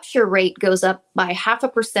the rupture rate goes up by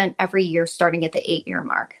 0.5% every year, starting at the 8-year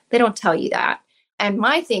mark. They don't tell you that. And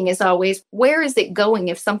my thing is always, where is it going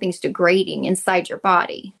if something's degrading inside your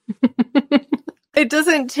body? It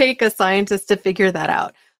doesn't take a scientist to figure that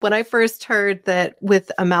out. When I first heard that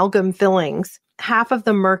with amalgam fillings, half of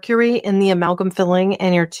the mercury in the amalgam filling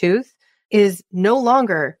in your tooth is no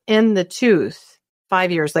longer in the tooth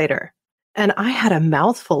 5 years later. And I had a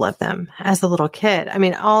mouthful of them as a little kid. I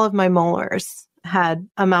mean, all of my molars had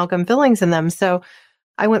amalgam fillings in them. So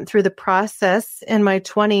I went through the process in my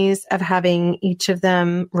 20s of having each of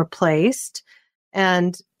them replaced.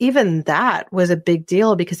 And even that was a big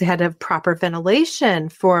deal because I had to have proper ventilation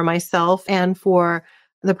for myself and for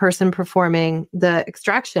the person performing the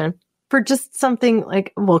extraction for just something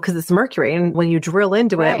like, well, because it's mercury. And when you drill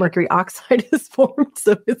into it, mercury oxide is formed.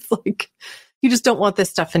 So it's like, you just don't want this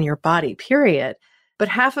stuff in your body, period. But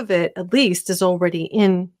half of it, at least, is already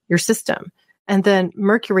in your system. And then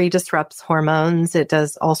mercury disrupts hormones. It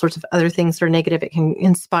does all sorts of other things that are negative. It can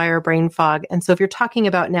inspire brain fog. And so if you're talking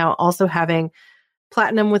about now also having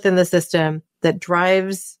platinum within the system that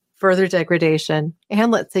drives further degradation,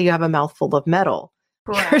 and let's say you have a mouthful of metal,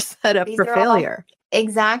 you're set up for failure.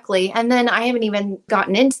 Exactly. And then I haven't even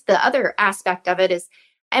gotten into the other aspect of it is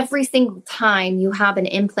every single time you have an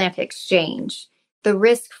implant exchange, the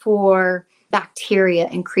risk for bacteria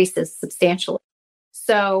increases substantially.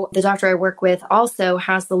 So the doctor I work with also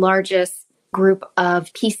has the largest group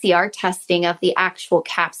of PCR testing of the actual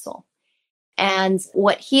capsule. And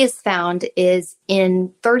what he has found is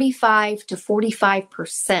in 35 to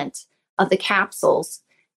 45% of the capsules,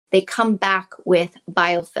 they come back with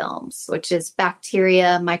biofilms, which is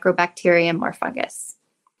bacteria, mycobacterium, or fungus.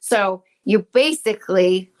 So you're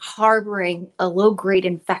basically harboring a low-grade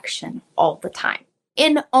infection all the time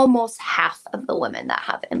in almost half of the women that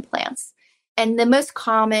have implants. And the most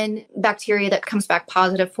common bacteria that comes back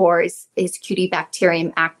positive for is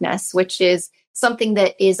Cutibacterium acnes, which is something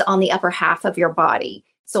that is on the upper half of your body.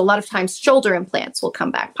 So a lot of times shoulder implants will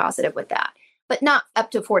come back positive with that, but not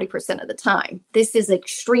up to 40% of the time. This is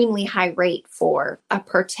extremely high rate for a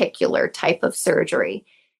particular type of surgery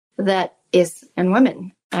that is in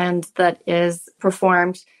women and that is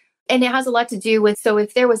performed. And it has a lot to do with, so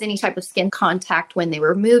if there was any type of skin contact when they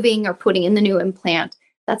were moving or putting in the new implant,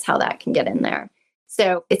 that's how that can get in there.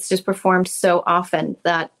 So it's just performed so often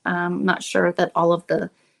that I'm not sure that all of the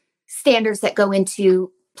standards that go into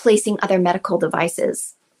placing other medical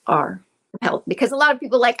devices are upheld. Because a lot of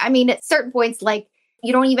people at certain points,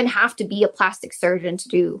 you don't even have to be a plastic surgeon to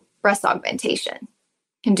do breast augmentation.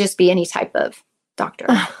 It can just be any type of doctor.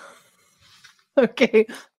 Okay.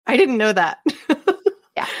 I didn't know that.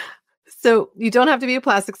 Yeah. So you don't have to be a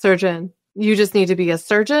plastic surgeon. You just need to be a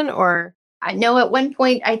surgeon, or? I know at one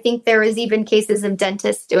point, I think there was even cases of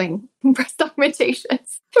dentists doing breast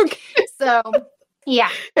augmentations. Okay. So, yeah.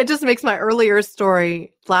 It just makes my earlier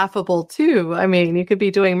story laughable too. I mean, you could be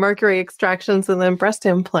doing mercury extractions and then breast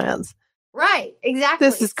implants. Right. Exactly.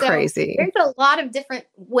 This is crazy. There's a lot of different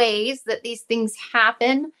ways that these things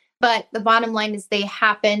happen, but the bottom line is they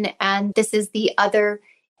happen. And this is the other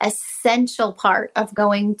essential part of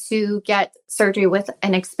going to get surgery with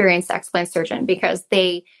an experienced explant surgeon, because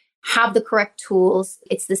they have the correct tools.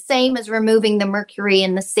 It's the same as removing the mercury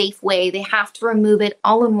in the safe way. They have to remove it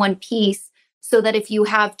all in one piece so that if you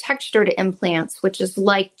have textured implants, which is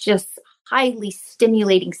like just highly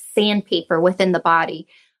stimulating sandpaper within the body,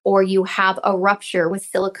 or you have a rupture with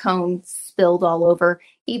silicone spilled all over,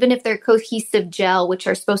 even if they're cohesive gel, which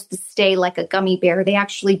are supposed to stay like a gummy bear, they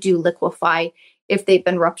actually do liquefy if they've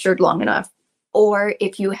been ruptured long enough. Or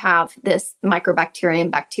if you have this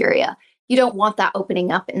mycobacterium bacteria, you don't want that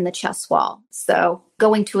opening up in the chest wall. So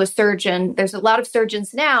going to a surgeon, there's a lot of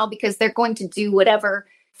surgeons now because they're going to do whatever,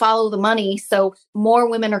 follow the money. So more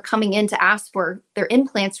women are coming in to ask for their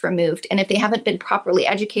implants removed. And if they haven't been properly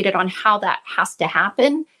educated on how that has to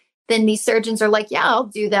happen, then these surgeons are like, yeah, I'll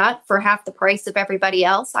do that for half the price of everybody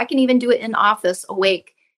else. I can even do it in office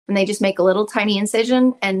awake. And they just make a little tiny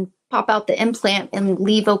incision and pop out the implant and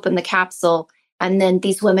leave open the capsule. And then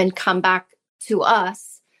these women come back to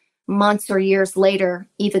us months or years later,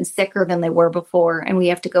 even sicker than they were before. And we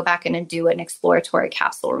have to go back in and do an exploratory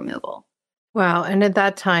capsule removal. Wow. And at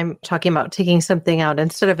that time, talking about taking something out,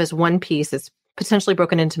 instead of as one piece, it's potentially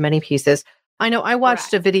broken into many pieces. I know I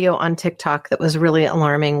watched a video on TikTok that was really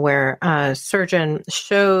alarming where a surgeon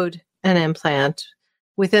showed an implant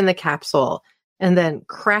within the capsule and then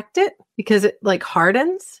cracked it because it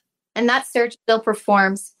hardens. And that surgeon still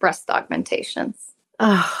performs breast augmentations.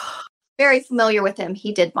 Oh, very familiar with him.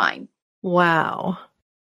 He did mine. Wow.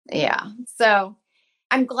 Yeah. So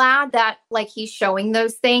I'm glad that like he's showing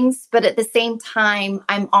those things, but at the same time,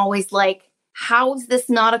 I'm always like, how is this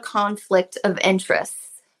not a conflict of interest?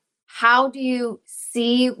 How do you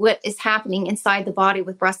see what is happening inside the body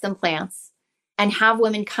with breast implants and have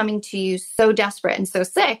women coming to you so desperate and so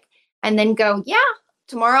sick and then go, yeah,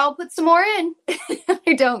 tomorrow I'll put some more in.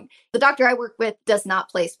 I don't. The doctor I work with does not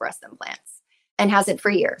place breast implants and hasn't for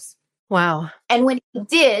years. Wow. And when he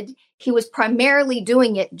did, he was primarily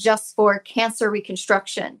doing it just for cancer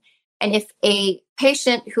reconstruction. And if a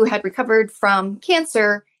patient who had recovered from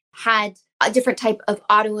cancer had a different type of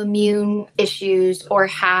autoimmune issues or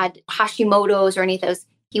had Hashimoto's or any of those,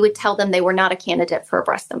 he would tell them they were not a candidate for a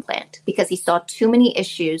breast implant because he saw too many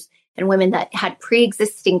issues in women that had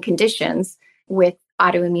pre-existing conditions with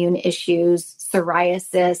autoimmune issues,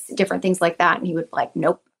 psoriasis, different things like that. And he would be like,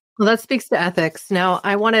 nope. Well, that speaks to ethics. Now,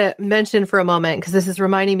 I want to mention for a moment, because this is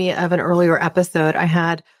reminding me of an earlier episode. I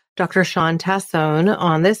had Dr. Sean Tassone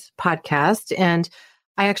on this podcast, and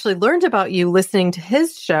I actually learned about you listening to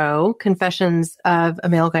his show, Confessions of a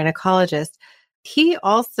Male Gynecologist. He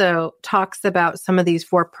also talks about some of these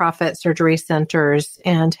for-profit surgery centers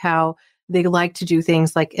and how they like to do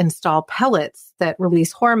things like install pellets that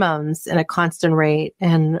release hormones in a constant rate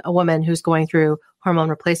in a woman who's going through hormone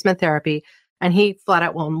replacement therapy. And he flat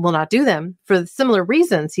out will not do them for similar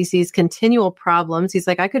reasons. He sees continual problems. He's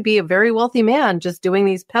like, I could be a very wealthy man just doing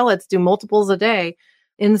these pellets, do multiples a day,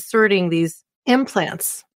 inserting these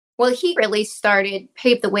implants. Well, he really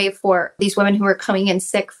paved the way for these women who are coming in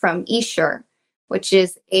sick from Essure, which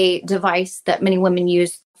is a device that many women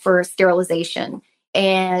use for sterilization.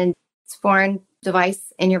 And it's a foreign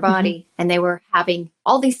device in your body. And they were having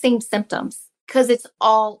all these same symptoms because it's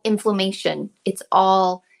all inflammation. It's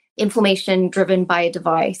all inflammation driven by a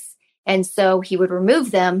device. And so he would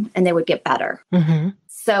remove them and they would get better.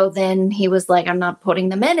 So then he was like, I'm not putting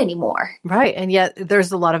them in anymore. Right. And yet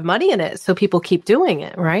there's a lot of money in it. So people keep doing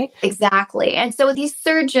it, right? Exactly. And so these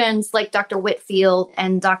surgeons like Dr. Whitfield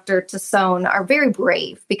and Dr. Tassone are very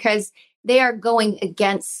brave because they are going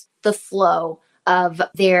against the flow of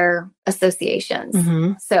their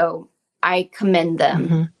associations. So I commend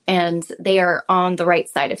them and they are on the right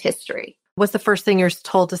side of history. What's the first thing you're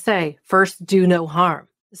told to say? First, do no harm.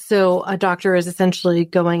 So a doctor is essentially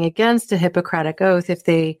going against a Hippocratic oath if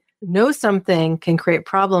they know something can create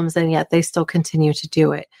problems and yet they still continue to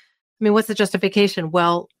do it. I mean, what's the justification?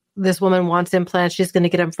 Well, this woman wants implants. She's going to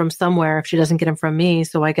get them from somewhere if she doesn't get them from me.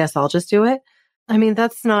 So I guess I'll just do it. I mean,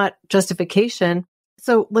 that's not justification.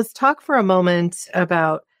 So let's talk for a moment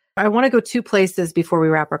about, I want to go two places before we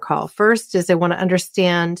wrap our call. First is I want to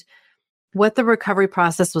understand what the recovery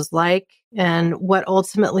process was like and what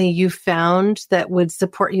ultimately you found that would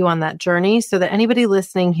support you on that journey so that anybody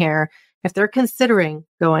listening here, if they're considering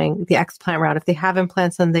going the explant route, if they have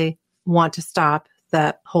implants and they want to stop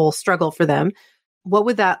that whole struggle for them, what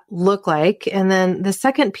would that look like? And then the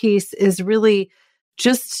second piece is really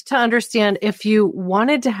just to understand if you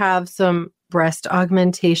wanted to have some breast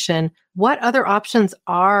augmentation, what other options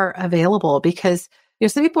are available? Because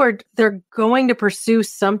some people they're going to pursue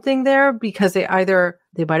something there because they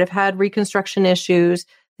might have had reconstruction issues.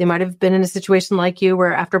 They might have been in a situation like you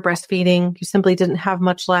where after breastfeeding, you simply didn't have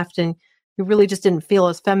much left and you really just didn't feel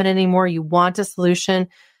as feminine anymore. You want a solution.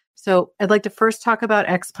 So I'd like to first talk about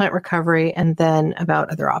explant recovery and then about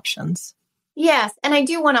other options. Yes. And I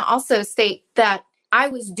do want to also state that I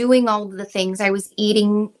was doing all of the things. I was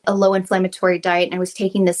eating a low inflammatory diet and I was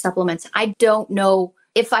taking the supplements. I don't know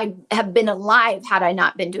if I have been alive had I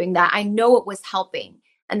not been doing that. I know it was helping.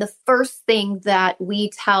 And the first thing that we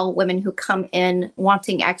tell women who come in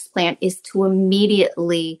wanting explant is to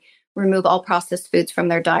immediately remove all processed foods from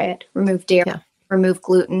their diet, remove dairy, remove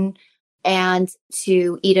gluten, and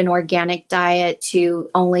to eat an organic diet, to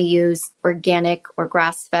only use organic or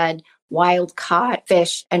grass-fed, wild-caught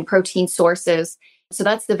fish and protein sources. So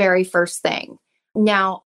that's the very first thing.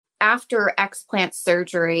 Now, after explant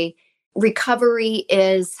surgery, recovery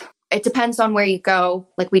it depends on where you go.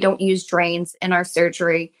 Like we don't use drains in our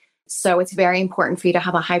surgery. So it's very important for you to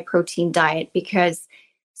have a high protein diet because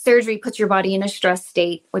surgery puts your body in a stress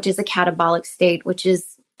state, which is a catabolic state, which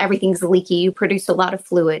is everything's leaky. You produce a lot of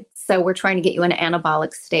fluid. So we're trying to get you in an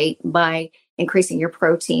anabolic state by increasing your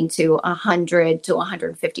protein to 100 to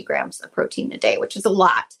 150 grams of protein a day, which is a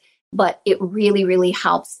lot, but it really, really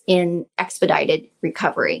helps in expedited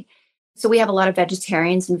recovery. So we have a lot of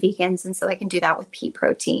vegetarians and vegans, and so they can do that with pea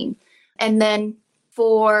protein. And then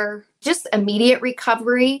for just immediate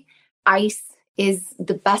recovery, ice is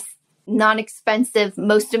the best, non-expensive,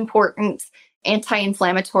 most important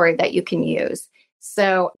anti-inflammatory that you can use.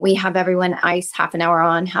 So we have everyone ice half an hour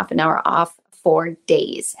on, half an hour off for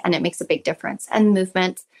days, and it makes a big difference. And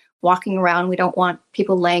movement, walking around. We don't want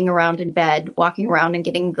people laying around in bed. Walking around and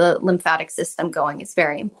getting the lymphatic system going is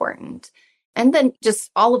very important. And then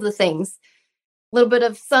just all of the things, a little bit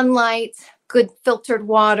of sunlight, good filtered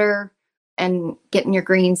water, and getting your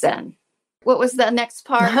greens in. What was the next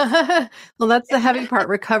part? Well, that's the heavy part,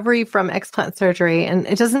 recovery from explant surgery. And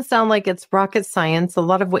it doesn't sound like it's rocket science. A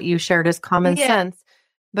lot of what you shared is common sense.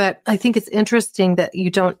 But I think it's interesting that you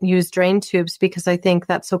don't use drain tubes, because I think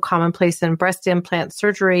that's so commonplace in breast implant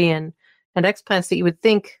surgery and explants that you would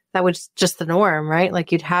think that was just the norm, right?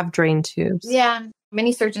 Like you'd have drain tubes. Yeah,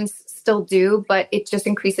 many surgeons still do, but it just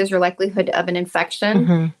increases your likelihood of an infection.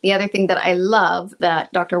 Mm-hmm. The other thing that I love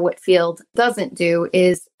that Dr. Whitfield doesn't do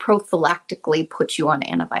is prophylactically put you on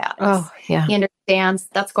antibiotics. Oh, yeah. He understands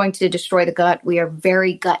that's going to destroy the gut. We are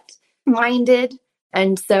very gut minded.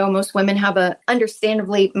 And so most women have a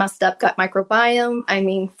understandably messed up gut microbiome. I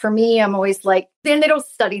mean, for me, I'm always like, then they don't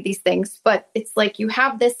study these things, but it's like you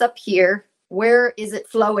have this up here. Where is it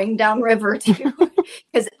flowing downriver to?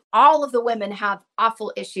 Because all of the women have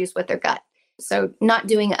awful issues with their gut. So not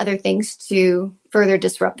doing other things to further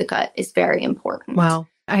disrupt the gut is very important. Wow.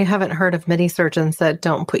 I haven't heard of many surgeons that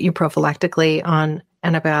don't put you prophylactically on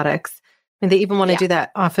antibiotics. I mean, they even want to do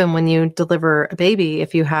that often when you deliver a baby,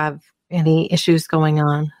 if you have any issues going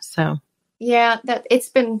on. So yeah, that it's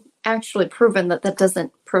been actually proven that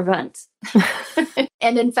doesn't prevent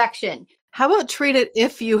an infection. How about treat it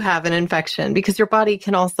if you have an infection? Because your body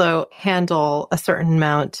can also handle a certain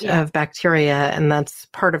amount of bacteria, and that's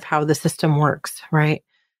part of how the system works, right?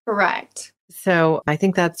 Correct. So I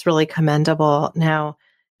think that's really commendable. Now,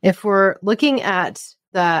 if we're looking at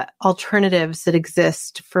the alternatives that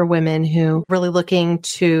exist for women who really looking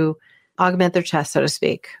to augment their chest, so to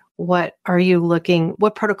speak, what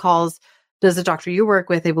protocols does the doctor you work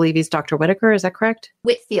with, I believe he's Dr. Whitaker, is that correct?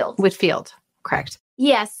 Whitfield, correct.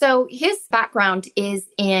 Yeah, so his background is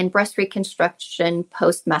in breast reconstruction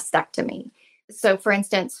post-mastectomy. So for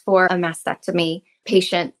instance, for a mastectomy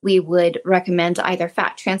patient, we would recommend either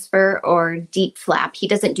fat transfer or deep flap. He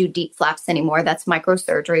doesn't do deep flaps anymore. That's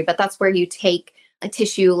microsurgery, but that's where you take a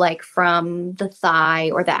tissue like from the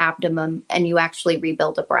thigh or the abdomen and you actually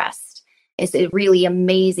rebuild a breast. It's a really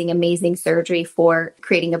amazing surgery for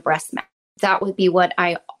creating a breast mass. That would be what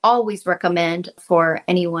I always recommend for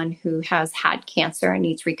anyone who has had cancer and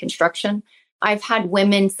needs reconstruction. I've had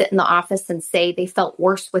women sit in the office and say they felt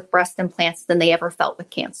worse with breast implants than they ever felt with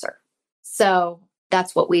cancer. So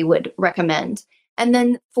that's what we would recommend. And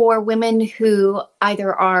then for women who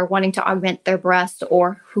either are wanting to augment their breast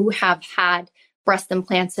or who have had breast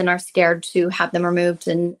implants and are scared to have them removed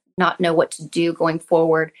and not know what to do going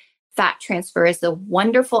forward, fat transfer is a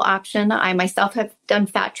wonderful option. I myself have done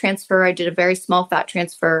fat transfer. I did a very small fat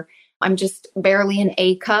transfer. I'm just barely an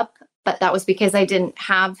A cup, but that was because I didn't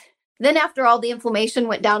have, then after all the inflammation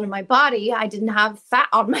went down in my body, I didn't have fat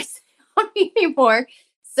on me anymore.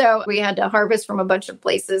 So we had to harvest from a bunch of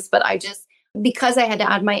places, but because I had to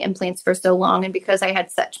add my implants for so long and because I had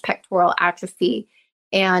such pectoral atrophy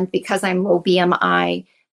and because I'm low BMI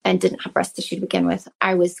and didn't have breast tissue to begin with,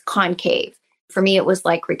 I was concave. For me, it was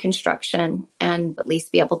like reconstruction and at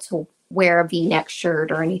least be able to wear a V-neck shirt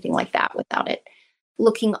or anything like that without it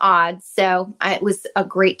looking odd. So it was a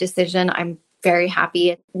great decision. I'm very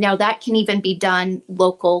happy. Now that can even be done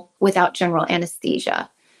local without general anesthesia.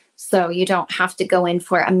 So you don't have to go in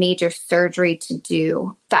for a major surgery to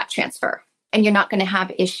do fat transfer. And you're not going to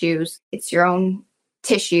have issues. It's your own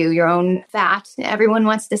tissue, your own fat. Everyone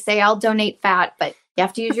wants to say, I'll donate fat, but you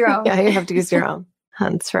have to use your own. Yeah, you have to use your own.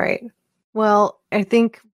 That's right. Well, I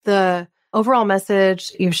think the overall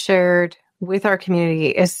message you've shared with our community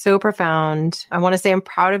is so profound. I want to say I'm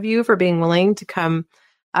proud of you for being willing to come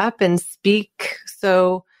up and speak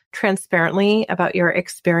so transparently about your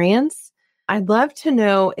experience. I'd love to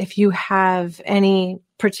know if you have any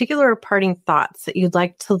particular parting thoughts that you'd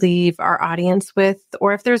like to leave our audience with,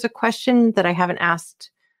 or if there's a question that I haven't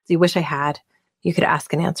asked that you wish I had, you could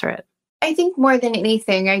ask and answer it. I think more than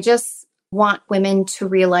anything, I just want women to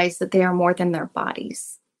realize that they are more than their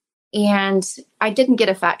bodies. And I didn't get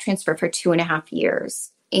a fat transfer for 2.5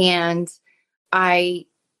 years. And I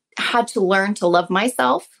had to learn to love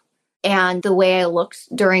myself and the way I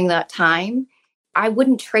looked during that time. I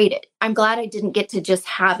wouldn't trade it. I'm glad I didn't get to just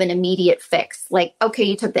have an immediate fix. Like, okay,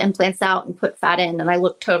 you took the implants out and put fat in and I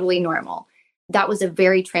look totally normal. That was a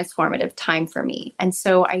very transformative time for me. And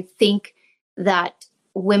so I think that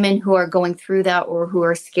women who are going through that or who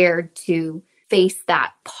are scared to face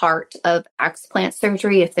that part of explant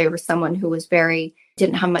surgery, if they were someone who was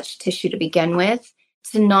didn't have much tissue to begin with,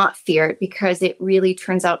 to not fear it, because it really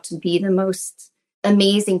turns out to be the most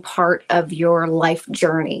amazing part of your life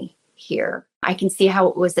journey here. I can see how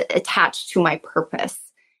it was attached to my purpose.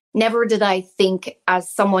 Never did I think, as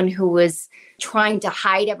someone who was trying to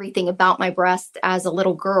hide everything about my breast as a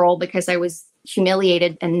little girl because I was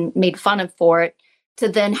humiliated and made fun of for it, to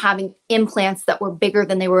then having implants that were bigger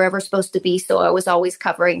than they were ever supposed to be. So I was always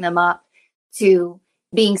covering them up, to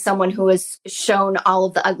being someone who has shown all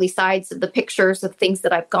of the ugly sides of the pictures of things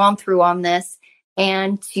that I've gone through on this,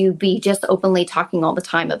 and to be just openly talking all the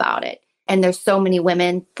time about it. And there's so many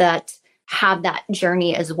women that have that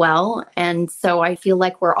journey as well. And so I feel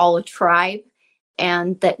like we're all a tribe,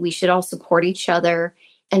 and that we should all support each other,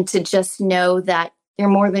 and to just know that you're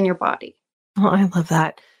more than your body. Oh, I love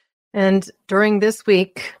that. And during this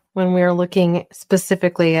week, when we're looking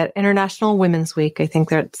specifically at International Women's Week, I think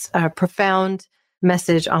that's a profound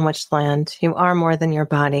message on which to land. You are more than your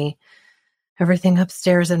body. Everything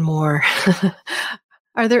upstairs and more.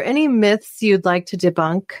 Are there any myths you'd like to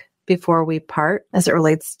debunk before we part as it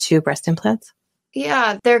relates to breast implants?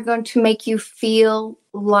 Yeah, they're going to make you feel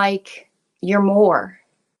like you're more.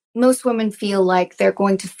 Most women feel like they're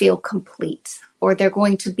going to feel complete, or they're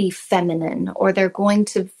going to be feminine, or they're going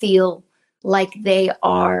to feel like they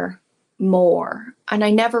are more. And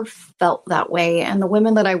I never felt that way. And the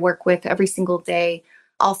women that I work with every single day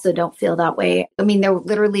also don't feel that way. I mean, they're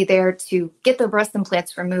literally there to get their breast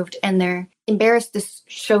implants removed, and they're embarrassed to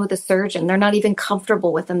show the surgeon. They're not even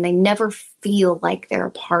comfortable with them. They never feel like they're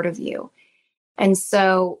a part of you. And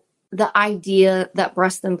so the idea that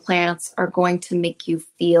breast implants are going to make you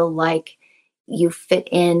feel like you fit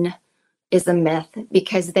in is a myth,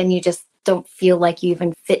 because then you just don't feel like you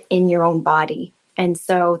even fit in your own body. And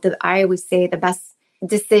so I always say the best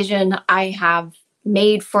decision I have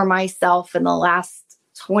made for myself in the last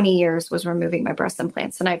 20 years was removing my breast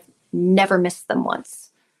implants, and I've never missed them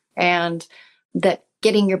once. And that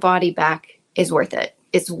getting your body back is worth it.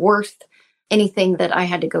 It's worth anything that I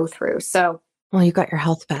had to go through. So, well, you got your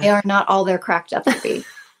health back. They are not all they're cracked up to be.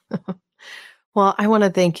 Well, I want to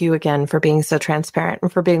thank you again for being so transparent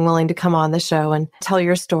and for being willing to come on the show and tell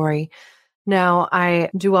your story. Now, I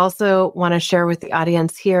do also want to share with the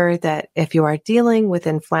audience here that if you are dealing with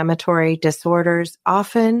inflammatory disorders,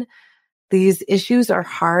 often these issues are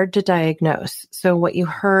hard to diagnose. So what you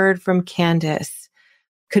heard from Candice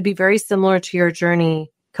could be very similar to your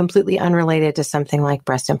journey, completely unrelated to something like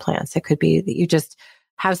breast implants. It could be that you just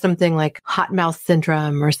have something like hot mouth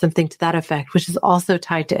syndrome or something to that effect, which is also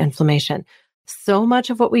tied to inflammation. So much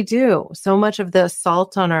of what we do, so much of the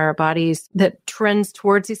assault on our bodies that trends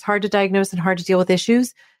towards these hard to diagnose and hard to deal with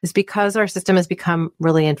issues is because our system has become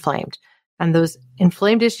really inflamed. And those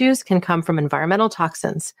inflamed issues can come from environmental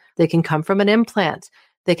toxins. They can come from an implant.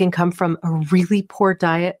 They can come from a really poor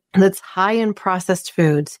diet that's high in processed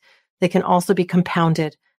foods. They can also be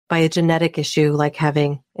compounded by a genetic issue like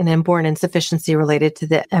having an inborn insufficiency related to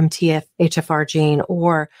the MTHFR gene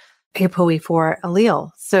or ApoE4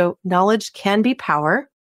 allele. So knowledge can be power.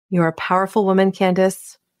 You're a powerful woman,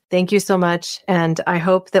 Candice. Thank you so much. And I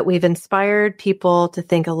hope that we've inspired people to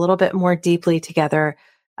think a little bit more deeply together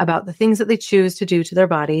about the things that they choose to do to their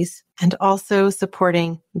bodies, and also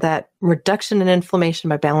supporting that reduction in inflammation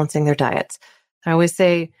by balancing their diets. I always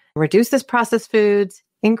say, reduce this processed foods,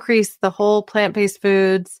 increase the whole plant-based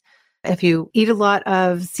foods. If you eat a lot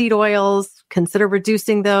of seed oils, consider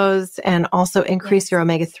reducing those, and also increase your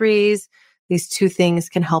omega-3s. These two things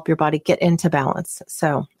can help your body get into balance.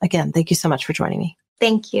 So again, thank you so much for joining me.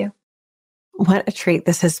 Thank you. What a treat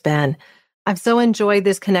this has been. I've so enjoyed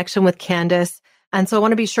this connection with Candice. And so I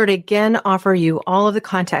want to be sure to again offer you all of the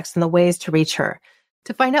context and the ways to reach her.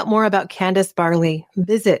 To find out more about Candice Barley,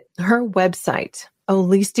 visit her website,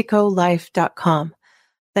 holisticolife.com.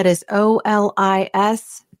 That is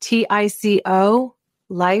OLISTICO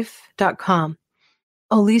life.com.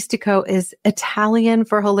 Holistico is Italian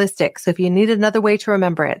for holistic. So if you need another way to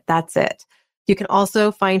remember it, that's it. You can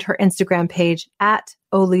also find her Instagram page at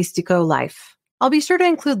Holistico Life. I'll be sure to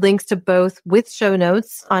include links to both with show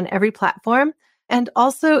notes on every platform, and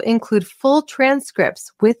also include full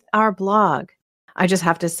transcripts with our blog. I just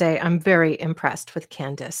have to say, I'm very impressed with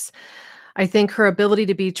Candice. I think her ability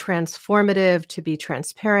to be transformative, to be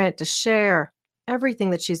transparent, to share everything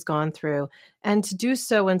that she's gone through, and to do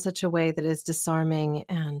so in such a way that is disarming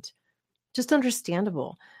and just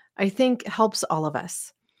understandable, I think helps all of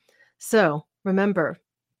us. So remember,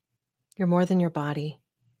 you're more than your body.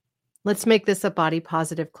 Let's make this a body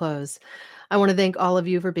positive close. I want to thank all of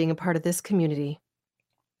you for being a part of this community.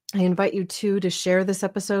 I invite you too to share this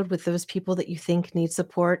episode with those people that you think need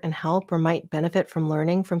support and help or might benefit from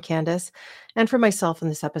learning from Candice and from myself in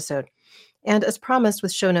this episode. And as promised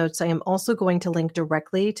with show notes, I am also going to link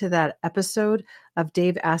directly to that episode of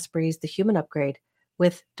Dave Asprey's The Human Upgrade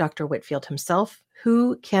with Dr. Whitfield himself,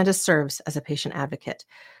 who Candice serves as a patient advocate.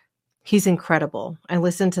 He's incredible. I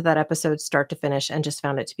listened to that episode start to finish and just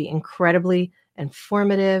found it to be incredibly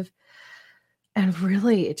informative. And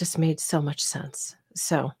really, it just made so much sense.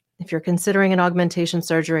 So if you're considering an augmentation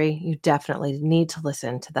surgery, you definitely need to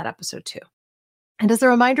listen to that episode too. And as a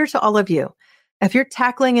reminder to all of you, if you're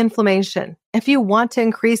tackling inflammation, if you want to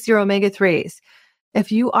increase your omega-3s,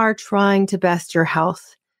 if you are trying to best your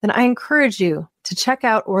health, then I encourage you to check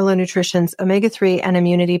out Orlo Nutrition's omega-3 and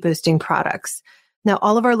immunity boosting products. Now,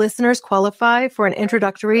 all of our listeners qualify for an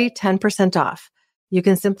introductory 10% off. You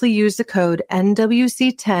can simply use the code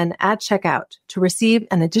NWC10 at checkout to receive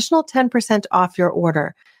an additional 10% off your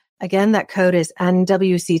order. Again, that code is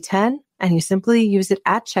NWC10, and you simply use it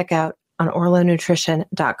at checkout on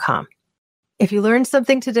orlonutrition.com. If you learned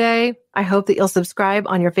something today, I hope that you'll subscribe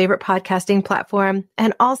on your favorite podcasting platform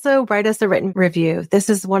and also write us a written review.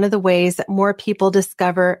 This is one of the ways that more people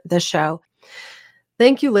discover the show.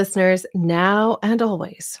 Thank you, listeners, now and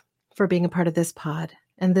always, for being a part of this pod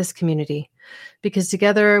and this community, because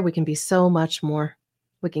together we can be so much more.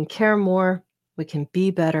 We can care more. We can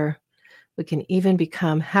be better. We can even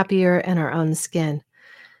become happier in our own skin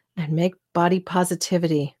and make body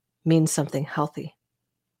positivity mean something healthy.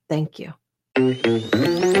 Thank you.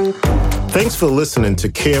 Thanks for listening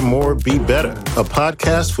to Care More, Be Better, a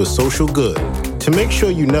podcast for social good. To make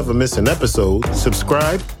sure you never miss an episode,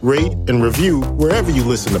 subscribe, rate, and review wherever you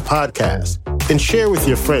listen to podcasts, and share with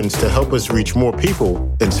your friends to help us reach more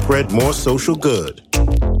people and spread more social good.